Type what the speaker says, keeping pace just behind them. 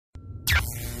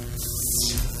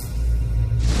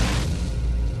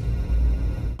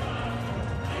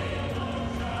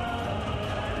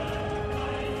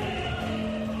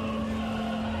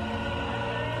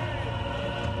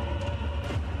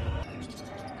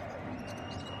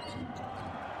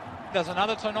There's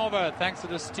another turnover thanks to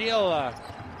the steal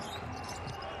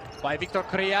by Victor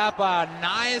Kriapa.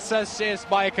 Nice assist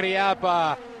by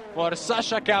Kriapa for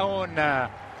Sasha Kaun.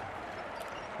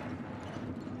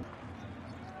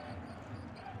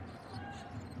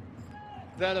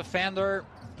 The defender,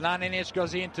 Planinic,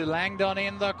 goes into Langdon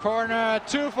in the corner.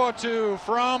 2 for 2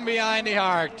 from behind the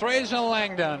arc. Trajan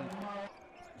Langdon.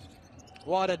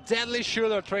 What a deadly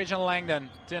shooter, Trajan Langdon,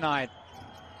 tonight.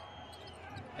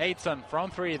 Aitzen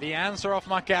from 3, the answer of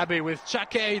Maccabi with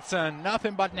Chuck Aitzen.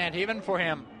 Nothing but net, even for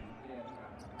him.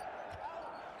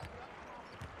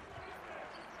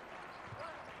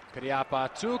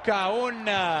 Kriapa to Kaun.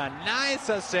 Nice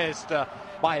assist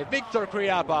by Victor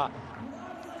Kriapa.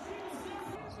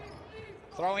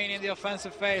 Throwing in the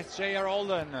offensive phase, J.R.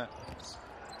 Olden.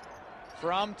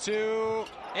 From 2,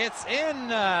 it's in.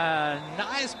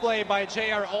 Nice play by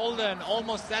J.R. Olden,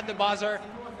 almost at the buzzer.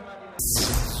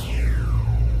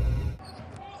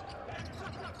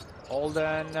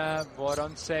 Olden,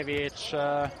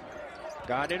 Voroncevic,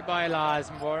 guarded by Laz.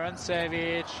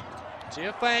 Voroncevic,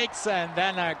 2 fakes, and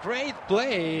then a great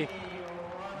play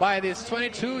by this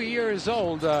 22 years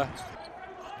old.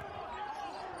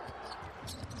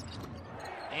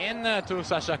 In to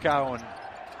Sasha Kaun.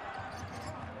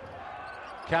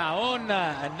 Kaun,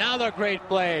 another great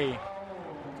play.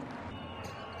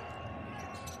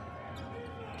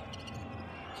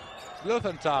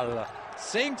 Bluthenthal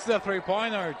sinks the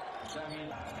three-pointer.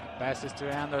 Passes to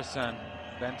Anderson,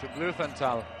 then to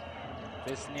Bluthenthal.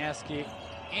 Wisniewski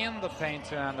in the paint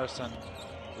to Anderson.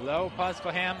 Low pass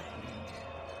for him.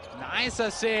 Nice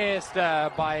assist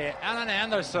by Alan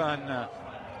Anderson.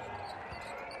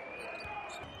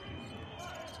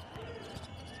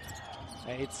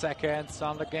 8 seconds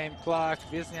on the game clock.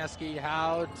 Wisniewski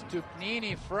out to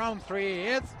Pnini from 3.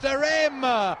 It's the rim,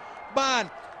 but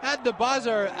at the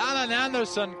buzzer, Alan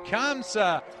Anderson comes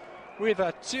with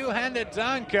a two-handed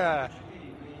dunk. And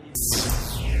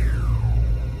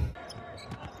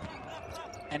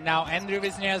now Andrew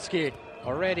Wisniewski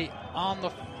already on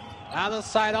the other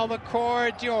side of the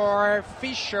court. Your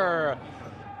Fischer.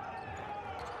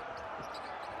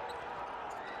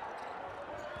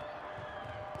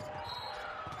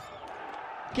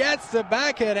 Gets the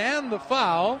bucket and the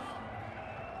foul.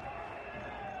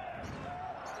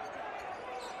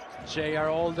 J.R.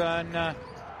 Olden.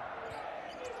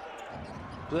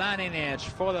 Planinic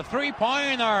for the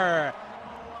three-pointer.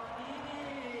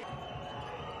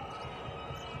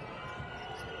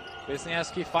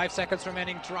 Wisniewski, 5 seconds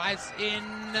remaining, drives in.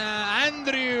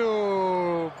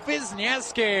 Andrew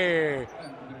Wisniewski.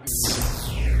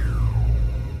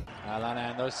 Alan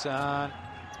Anderson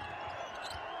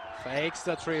fakes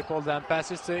the triple, then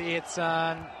passes to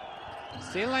Aitzen.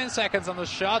 Still 9 seconds on the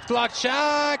shot clock.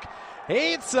 Chuck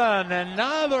Aitzen,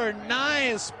 another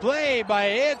nice play by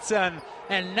Aitzen,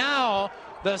 and now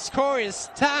the score is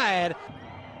tied.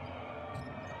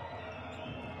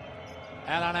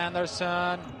 Alan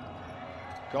Anderson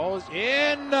goes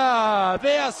in.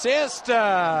 The assist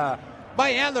by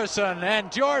Anderson,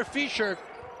 and George Fischer.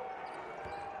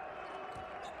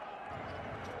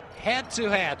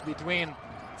 Head-to-head between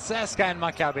CSKA and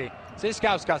Maccabi.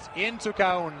 Siskauskas into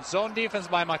Kaun. Zone defense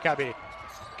by Maccabi.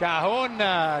 Kaun,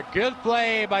 good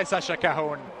play by Sasha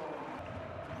Kaun.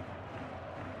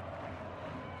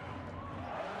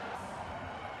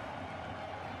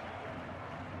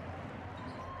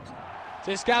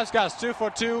 Siskauskas 2 for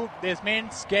 2. This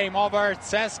means game over.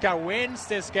 CSKA wins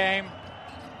this game.